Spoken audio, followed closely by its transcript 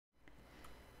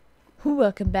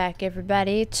Welcome back,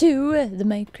 everybody, to the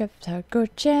Minecraft Hardcore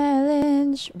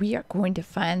Challenge. We are going to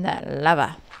find that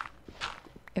lava.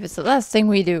 If it's the last thing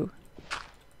we do.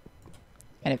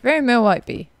 And it very well might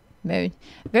be.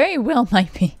 Very well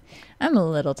might be. I'm a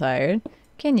little tired.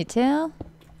 Can you tell?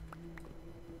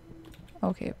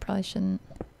 Okay, I probably shouldn't.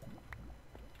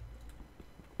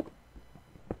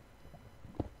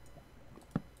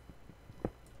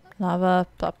 Lava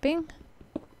popping.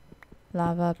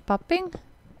 Lava popping.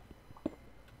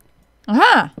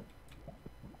 Aha!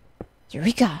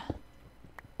 Eureka!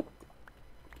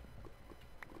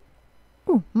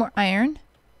 Ooh, more iron.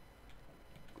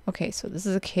 Okay, so this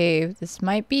is a cave. This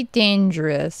might be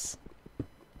dangerous.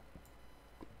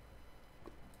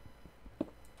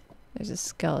 There's a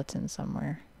skeleton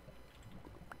somewhere.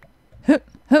 Ho,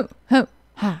 ho, ho,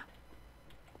 ha.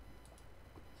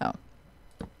 Oh.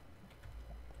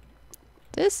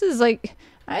 This is like...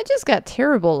 I just got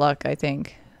terrible luck, I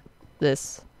think.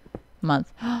 This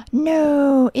month.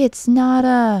 No, it's not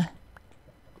a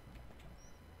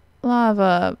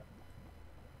lava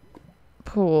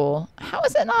pool. How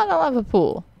is it not a lava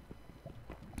pool?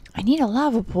 I need a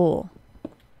lava pool.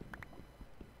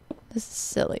 This is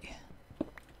silly.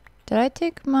 Did I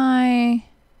take my...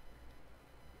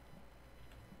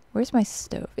 Where's my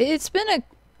stove? It's been a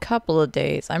couple of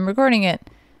days. I'm recording it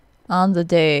on the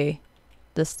day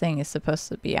this thing is supposed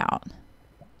to be out.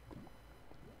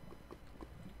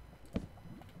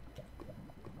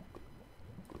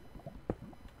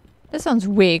 That sounds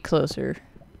way closer.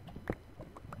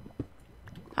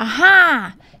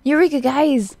 Aha! Eureka,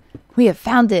 guys! We have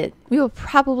found it. We will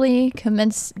probably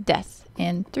commence death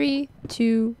in 3,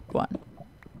 2, 1.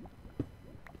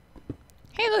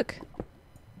 Hey, look!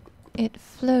 It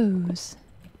flows.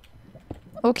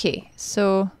 Okay,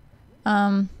 so,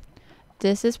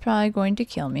 this is probably going to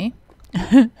kill me.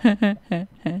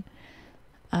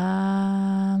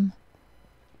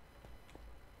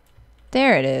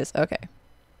 There it is. Okay.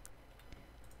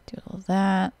 Do a little of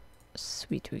that.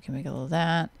 Sweet, we can make a little of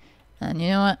that. And you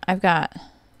know what? I've got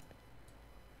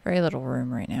very little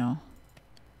room right now.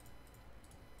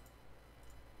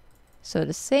 So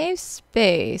to save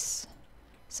space,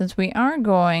 since we are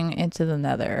going into the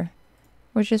Nether,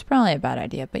 which is probably a bad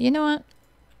idea, but you know what?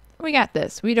 We got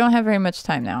this. We don't have very much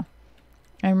time now.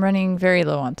 I'm running very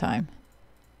low on time.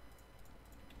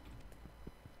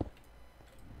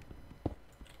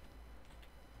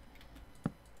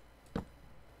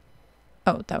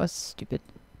 Oh, that was stupid.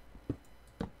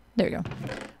 There we go.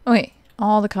 Okay,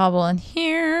 all the cobble in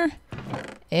here.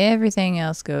 Everything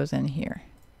else goes in here.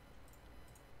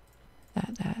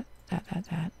 That.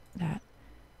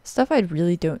 Stuff I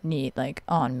really don't need, like,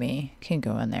 on me, can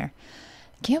go in there.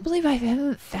 Can't believe I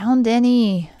haven't found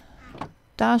any.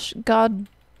 Gosh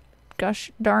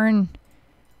darn.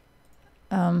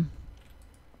 Like,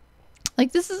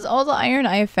 this is all the iron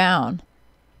I have found.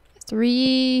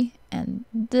 3 and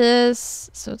this.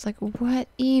 So it's like, what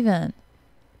even?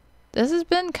 This has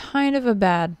been kind of a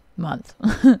bad month.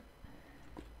 But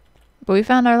we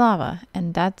found our lava,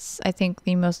 and that's, I think,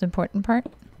 the most important part.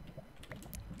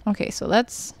 Okay, so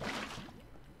let's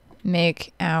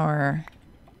make our...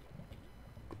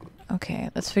 Okay,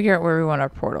 let's figure out where we want our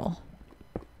portal.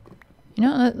 You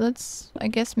know, let's, I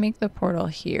guess, make the portal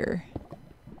here.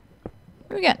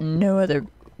 We got no other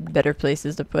better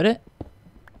places to put it.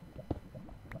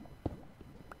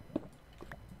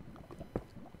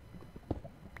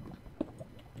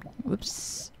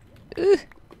 Whoops. Ooh.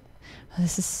 Oh,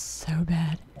 this is so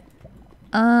bad.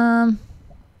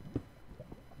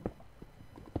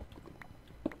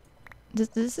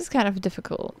 This is kind of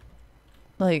difficult.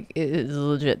 Like, it is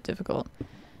legit difficult.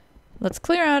 Let's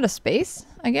clear out a space,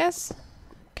 I guess.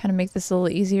 Kind of make this a little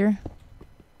easier.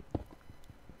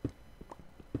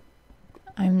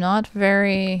 I'm not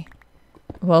very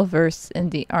well versed in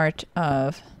the art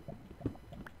of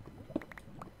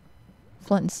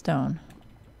flint and stone.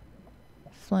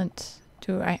 Flint.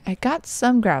 I got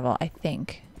some gravel, I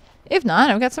think. If not,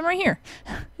 I've got some right here.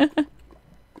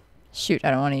 Shoot,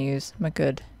 I don't want to use my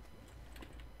good.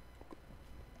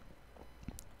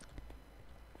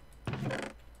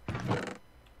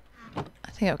 I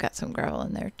think I've got some gravel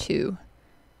in there too.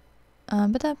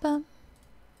 Ba-da-bum.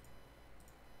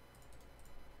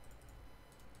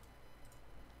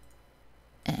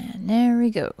 And there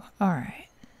we go. Alright.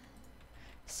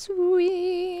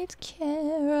 Sweet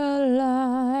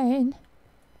Caroline.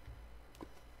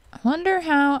 I wonder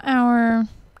how our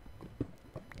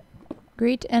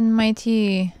great and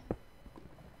mighty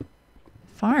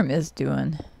farm is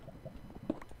doing.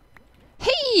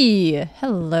 Hey!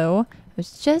 Hello. I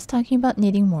was just talking about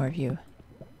needing more of you.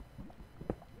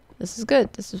 This is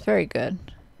good. This is very good.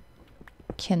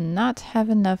 cannot have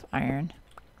enough iron.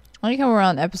 I like how we're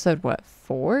on episode, what,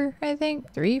 4, I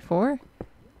think? 3, 4?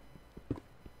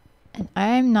 And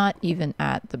I'm not even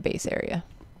at the base area.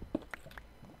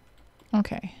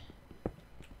 Okay.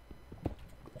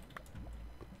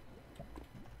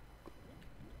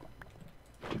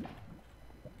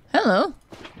 Hello.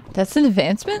 That's an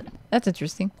advancement? That's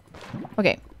interesting.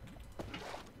 Okay.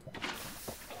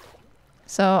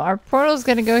 So our portal's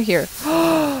gonna go here.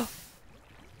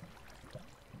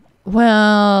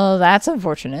 Well, that's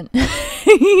unfortunate.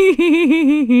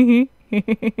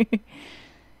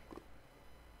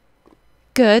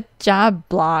 Good job,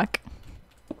 Block.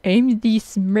 I'm the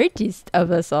smartest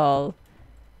of us all.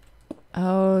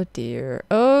 Oh dear.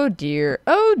 Oh dear.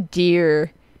 Oh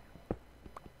dear.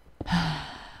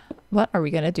 What are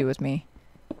we gonna do with me?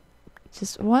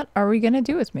 Just what are we gonna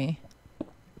do with me?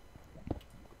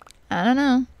 I don't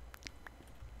know.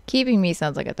 Keeping me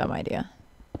sounds like a dumb idea.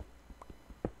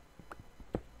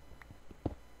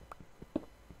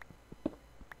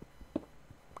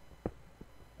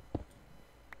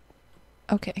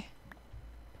 Okay.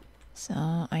 So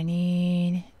I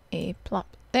need a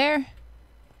plop there.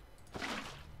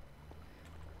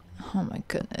 Oh my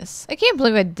goodness. I can't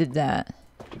believe I did that.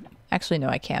 Actually, no,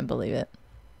 I can't believe it.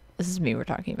 This is me we're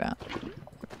talking about.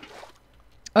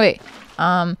 Okay.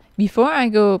 Before I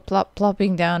go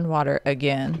plopping down water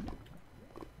again,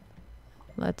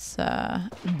 let's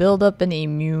build up an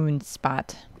immune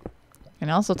spot. And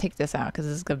also take this out because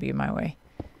this is gonna be my way.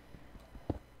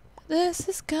 This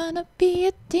is gonna be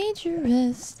a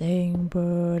dangerous thing,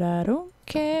 but I don't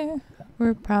care.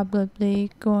 We're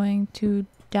probably going to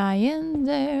die in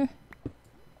there.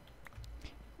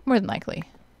 More than likely.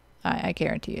 I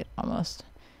guarantee it, almost.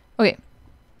 Okay.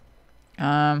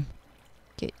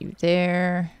 Get you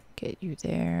there. Get you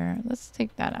there. Let's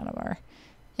take that out of our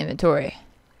inventory.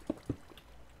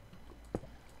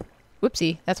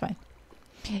 Whoopsie, that's fine.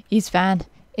 He's fine.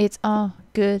 It's all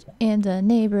good in the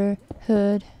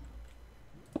neighborhood.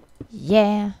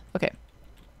 Yeah. Okay.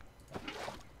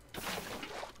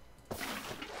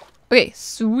 Okay,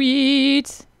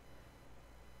 sweet.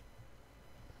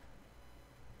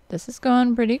 This is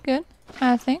going pretty good,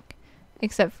 I think.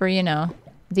 Except for, you know,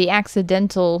 the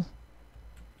accidental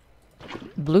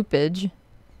bloopage.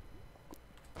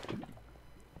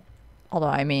 Although,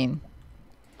 I mean,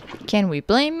 can we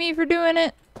blame me for doing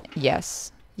it?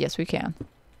 Yes. Yes, we can.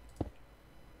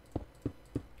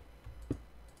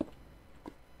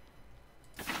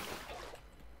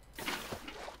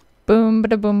 Boom,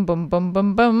 bada boom, boom, boom,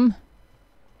 boom, boom.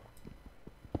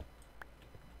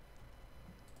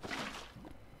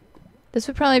 This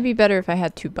would probably be better if I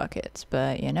had 2 buckets,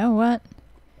 but you know what?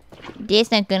 That's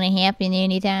not gonna happen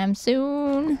anytime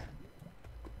soon.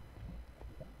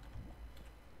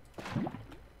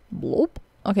 Bloop.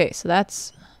 Okay, so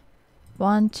that's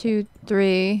 1, 2,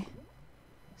 3.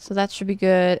 So that should be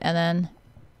good, and then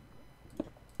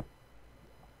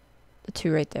the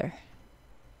 2 right there.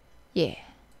 Yeah.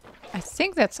 I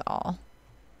think that's all.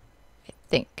 I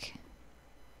think.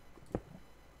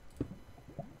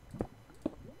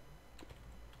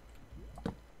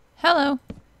 Hello.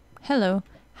 Hello.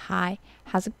 Hi.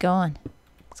 How's it going?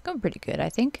 It's going pretty good, I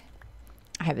think.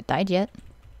 I haven't died yet.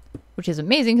 Which is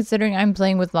amazing considering I'm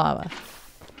playing with lava.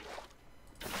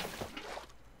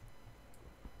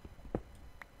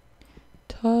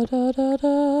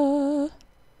 Ta-da-da-da.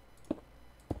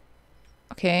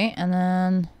 Okay, and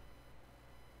then...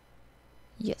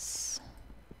 Yes.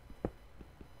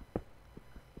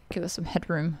 Give us some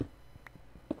headroom.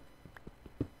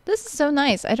 This is so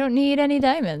nice. I don't need any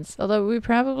diamonds. Although we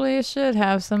probably should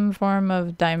have some form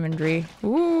of diamondry.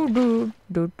 Ooh,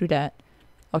 don't do that.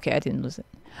 Okay, I didn't lose it.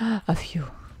 A few.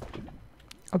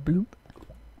 A bloop.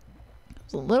 I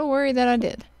was a little worried that I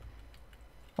did.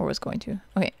 Or was going to.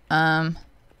 Okay,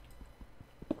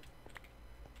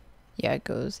 yeah, it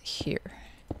goes here.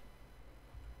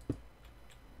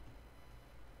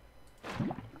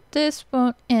 This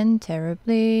won't end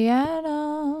terribly at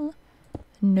all.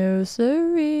 No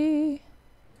siree.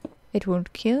 It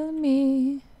won't kill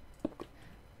me.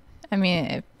 I mean,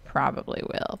 it probably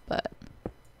will, but...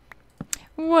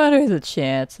 What are the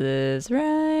chances,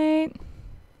 right?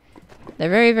 They're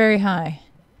very, very high.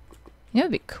 You know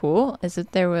what would be cool is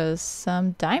if there was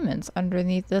some diamonds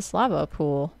underneath this lava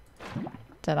pool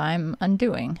that I'm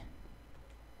undoing.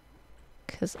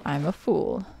 'Cause I'm a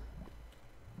fool.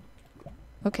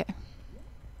 Okay.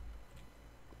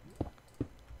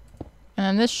 And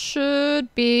then this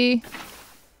should be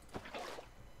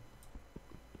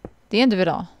the end of it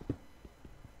all.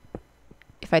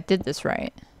 If I did this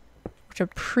right. Which I'm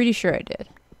pretty sure I did.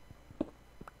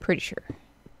 Pretty sure.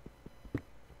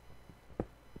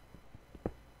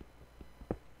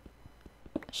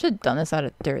 Should have done this out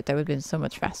of dirt. That would have been so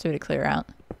much faster to clear out.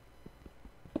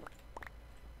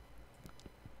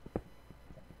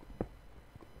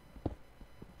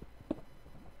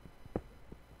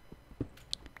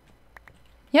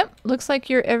 Yep, looks like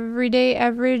your everyday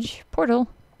average portal.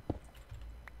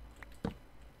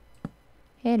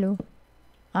 Hello.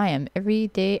 I am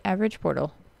everyday average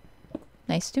portal.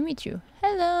 Nice to meet you.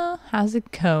 Hello. How's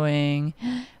it going?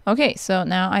 Okay, so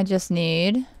now I just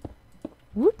need...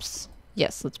 Whoops.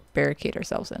 Yes, let's barricade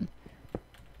ourselves in.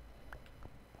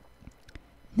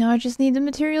 Now I just need the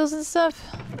materials and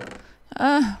stuff.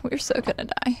 We're so gonna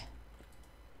die.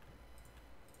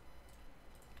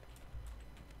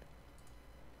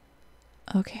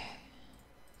 Okay.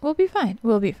 We'll be fine.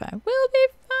 We'll be fine. We'll be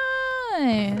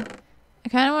fine. I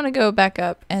kind of want to go back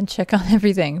up and check on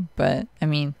everything, but I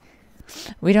mean,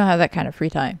 we don't have that kind of free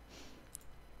time.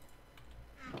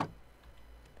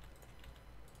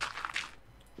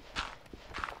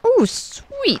 Ooh,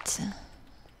 sweet.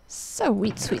 So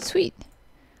sweet, sweet, sweet.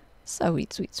 So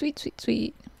sweet, sweet, sweet, sweet,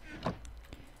 sweet.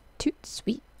 Toot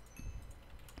sweet.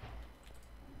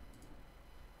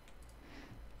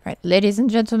 Right, ladies and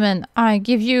gentlemen, I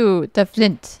give you the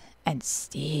flint and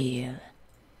steel.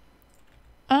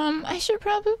 I should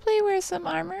probably wear some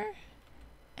armor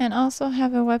and also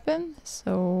have a weapon.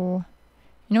 So,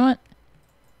 you know what?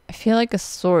 I feel like a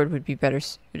sword would be better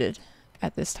suited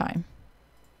at this time.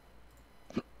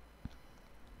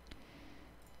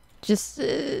 Just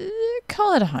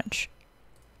call it a hunch.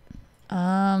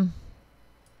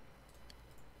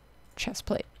 Chest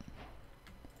plate.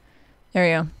 There we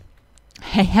go.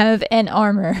 I have an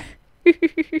armor.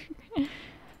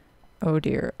 Oh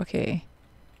dear. Okay.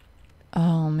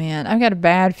 Oh man, I've got a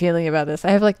bad feeling about this.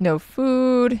 I have like no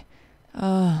food.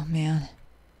 Oh man.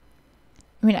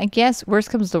 I mean, I guess worst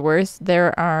comes to worst,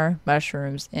 there are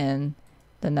mushrooms in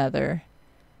the Nether.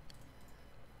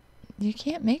 You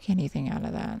can't make anything out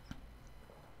of that.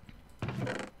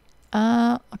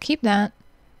 I'll keep that.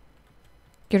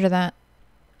 Get rid of that.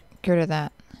 Get rid of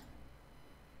that.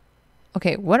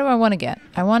 Okay, what do I want to get?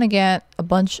 I want to get a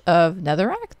bunch of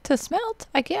netherrack to smelt,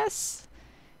 I guess.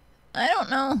 I don't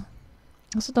know.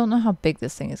 I also don't know how big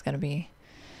this thing is going to be.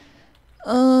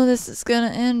 Oh, this is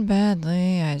going to end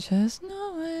badly. I just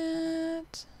know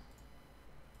it.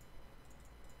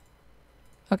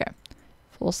 Okay.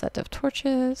 Full set of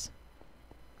torches.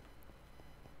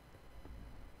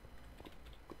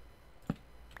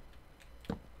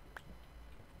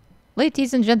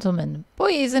 Ladies and gentlemen,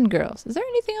 boys and girls. Is there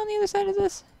anything on the other side of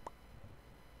this?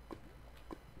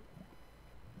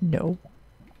 No.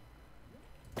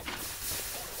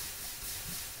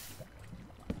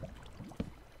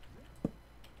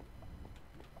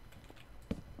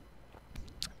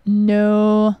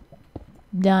 No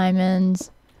diamonds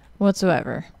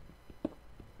whatsoever.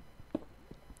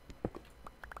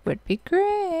 Would be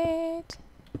great.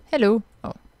 Hello.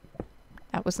 Oh,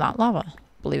 that was not lava,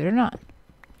 believe it or not.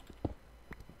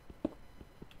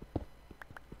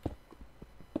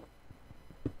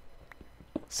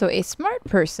 So a smart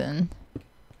person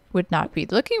would not be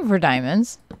looking for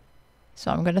diamonds.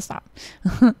 So I'm gonna stop.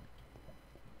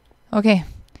 Okay,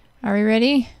 are we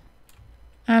ready?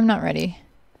 I'm not ready.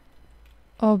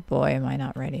 Oh boy, am I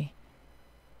not ready.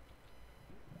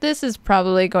 This is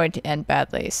probably going to end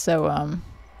badly, so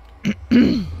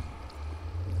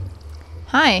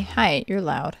Hi, you're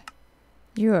loud.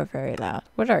 You are very loud.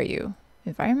 What are you?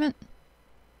 Environment?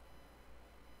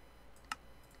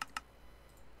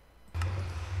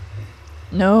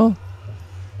 No.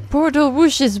 Portal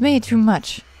whooshes way too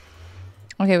much.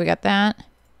 Okay, we got that.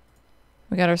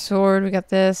 We got our sword. We got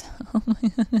this.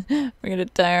 We're gonna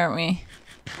die, aren't we?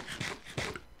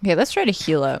 Okay, let's try to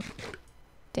heal up.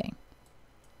 Dang.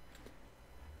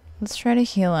 Let's try to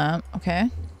heal up. Okay.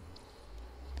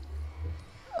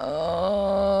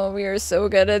 Oh, we are so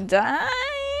gonna die.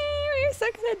 We are so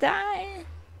gonna die.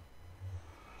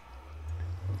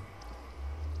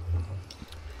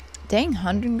 Dang,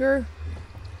 hunger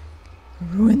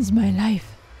ruins my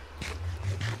life.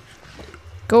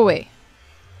 Go away.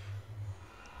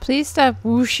 Please stop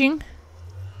whooshing.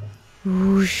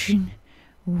 Whooshing.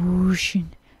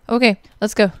 Whooshing. Okay,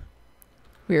 let's go.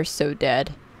 We are so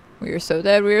dead. We are so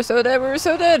dead. We are so dead. We are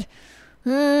so dead.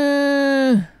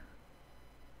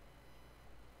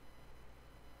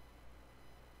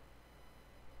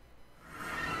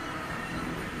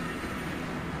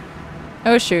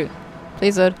 Oh shoot.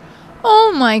 Please load.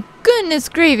 Oh my goodness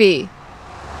gravy.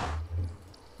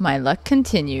 My luck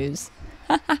continues.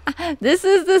 This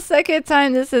is the second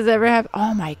time this has ever happened.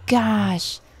 Oh my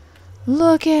gosh.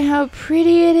 Look at how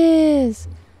pretty it is.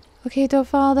 Okay, don't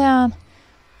fall down.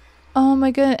 Oh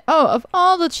my goodness. Oh, of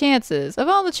all the chances. Of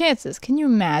all the chances. Can you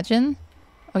imagine?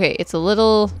 Okay, it's a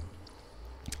little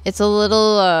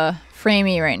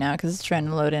framey right now because it's trying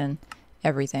to load in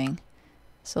everything.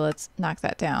 So let's knock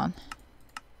that down.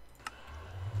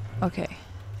 Okay.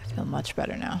 I feel much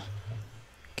better now.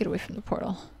 Get away from the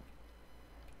portal.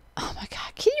 Oh my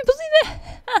god. Can you believe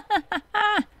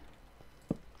that?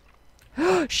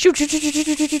 Shoot, shoot, shoot, shoot,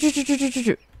 shoot, shoot, shoot, shoot, shoot, shoot,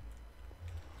 shoot.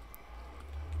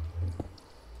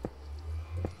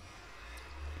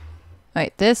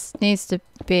 Wait, this needs to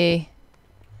be...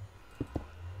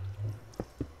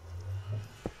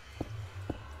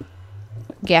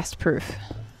 gas proof.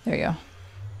 There you go.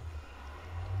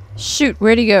 Shoot,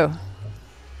 where'd he go?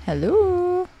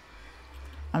 Hello?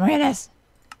 Oh my goodness.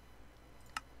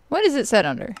 What is it set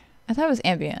under? I thought it was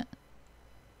ambient.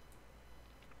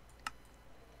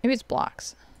 Maybe it's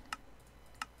blocks.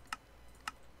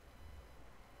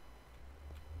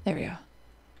 There we go.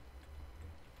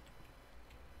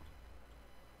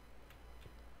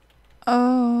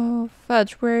 Oh,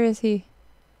 fudge, where is he?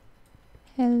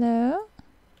 Hello?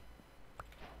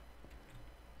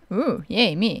 Ooh,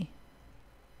 yay, me.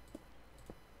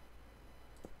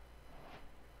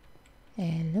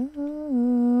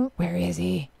 Hello? Where is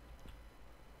he?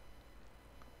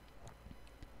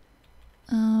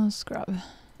 Oh, scrub.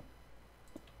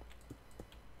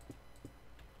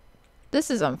 This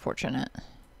is unfortunate.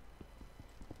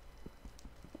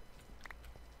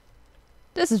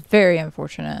 This is very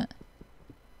unfortunate.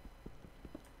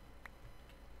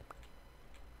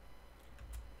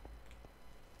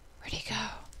 Where'd he go?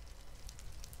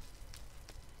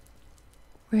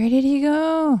 Where did he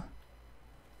go?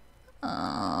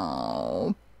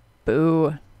 Oh,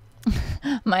 boo.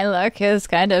 My luck has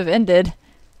kind of ended.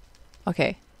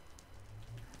 Okay.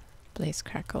 Blaze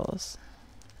crackles.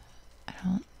 I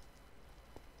don't...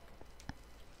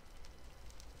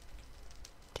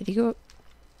 Did he go...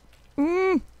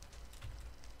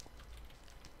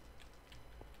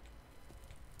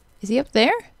 Is he up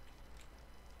there?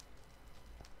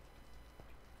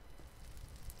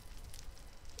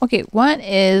 Okay, one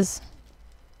is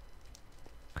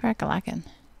crack-a-lackin'.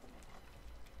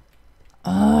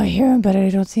 Oh, I hear him, but I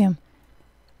don't see him.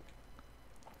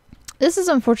 This is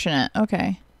unfortunate.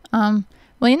 Okay. Well,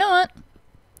 you know what?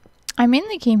 I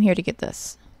mainly came here to get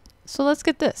this. So let's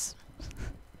get this.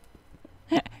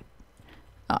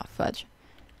 Oh, fudge.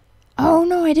 Oh,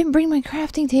 no, I didn't bring my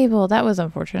crafting table. That was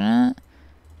unfortunate.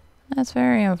 That's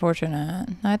very unfortunate.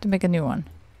 I have to make a new one.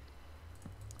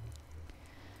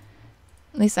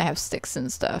 At least I have sticks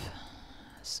and stuff.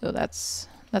 So that's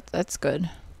good.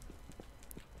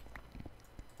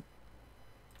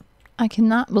 I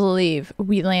cannot believe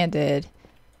we landed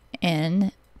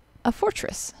in a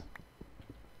fortress.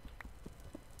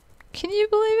 Can you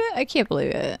believe it? I can't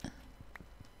believe it.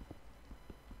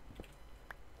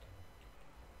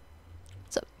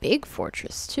 It's a big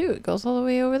fortress too. It goes all the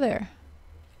way over there.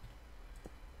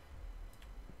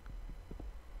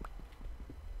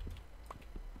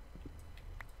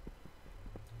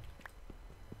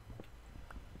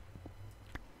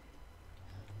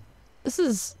 This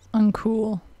is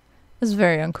uncool. This is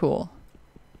very uncool.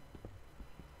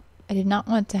 I did not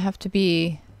want to have to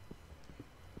be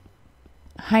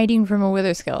hiding from a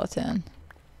wither skeleton.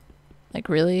 Like,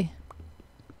 really?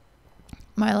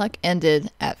 My luck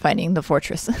ended at finding the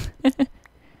fortress.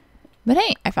 But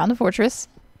hey, I found the fortress.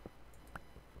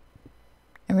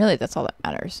 And really, that's all that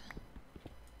matters.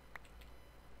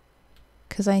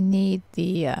 Because I need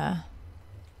the, I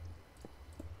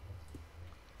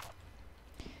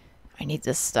need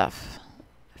this stuff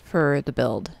for the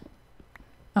build.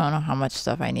 I don't know how much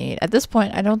stuff I need. At this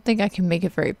point, I don't think I can make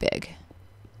it very big.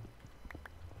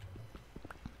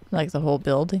 Like the whole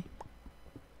build. I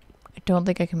don't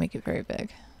think I can make it very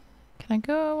big. Can I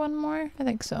go one more? I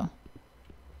think so.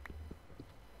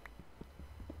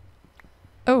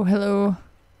 Oh, hello.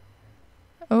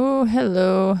 Oh,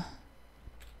 hello.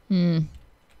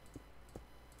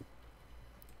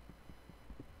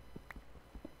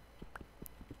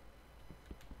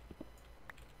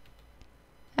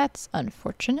 That's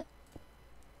unfortunate.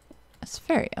 That's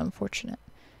very unfortunate.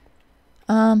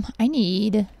 I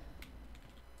need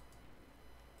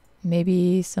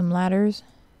maybe some ladders.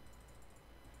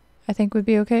 I think would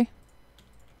be okay.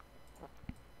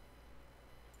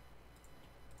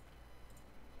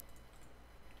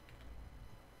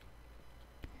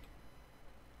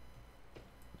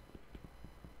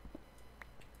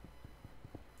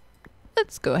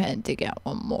 Let's go ahead and dig out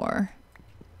one more.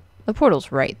 The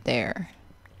portal's right there.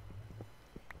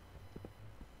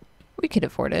 We could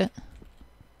afford it.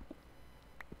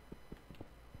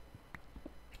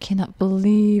 I cannot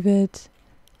believe it.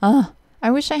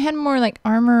 I wish I had more like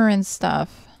armor and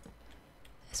stuff.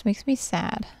 This makes me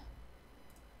sad.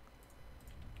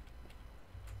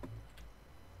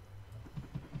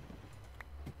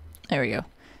 There we go.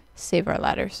 Save our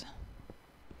ladders.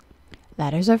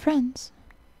 Ladders are friends.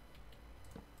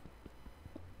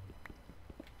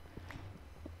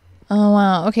 Oh,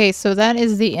 wow. Okay, so that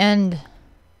is the end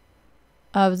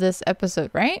of this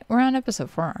episode, right? We're on episode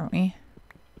 4, aren't we?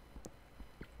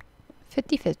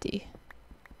 50-50.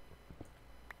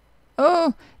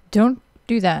 Oh, don't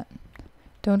do that.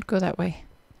 Don't go that way.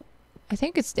 I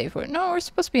think it's day 4. No, we're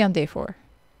supposed to be on day 4.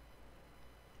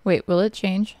 Wait, will it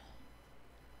change?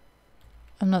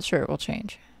 I'm not sure it will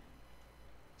change.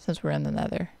 Since we're in the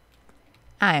Nether.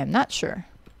 I am not sure.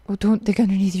 Oh, don't dig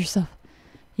underneath yourself.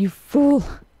 You fool.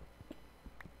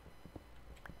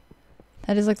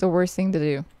 That is like the worst thing to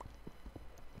do.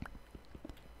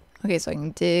 Okay, so I can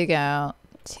dig out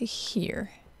to here.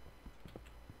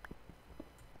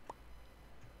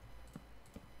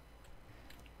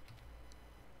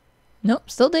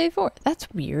 Nope, still day 4. That's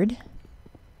weird.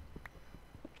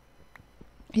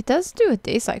 It does do a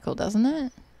day cycle, doesn't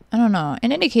it? I don't know.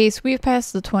 In any case, we've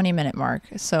passed the 20-minute mark,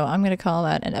 so I'm going to call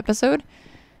that an episode.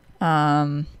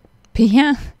 But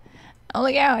yeah. Oh,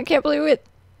 look out. I can't believe it.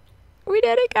 We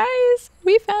did it, guys.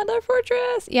 We found our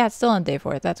fortress. Yeah, it's still on day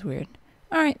 4. That's weird.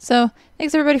 Alright, so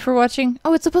thanks everybody for watching.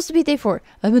 Oh, it's supposed to be day 4.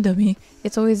 I'm a dummy.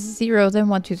 It's always 0, then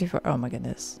 1, 2, 3, 4. Oh my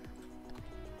goodness.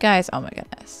 Guys, oh my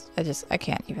goodness. I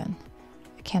can't even.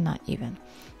 I cannot even.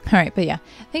 Alright, but yeah.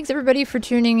 Thanks everybody for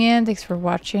tuning in. Thanks for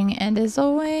watching. And as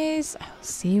always, I will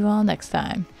see you all next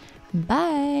time.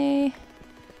 Bye.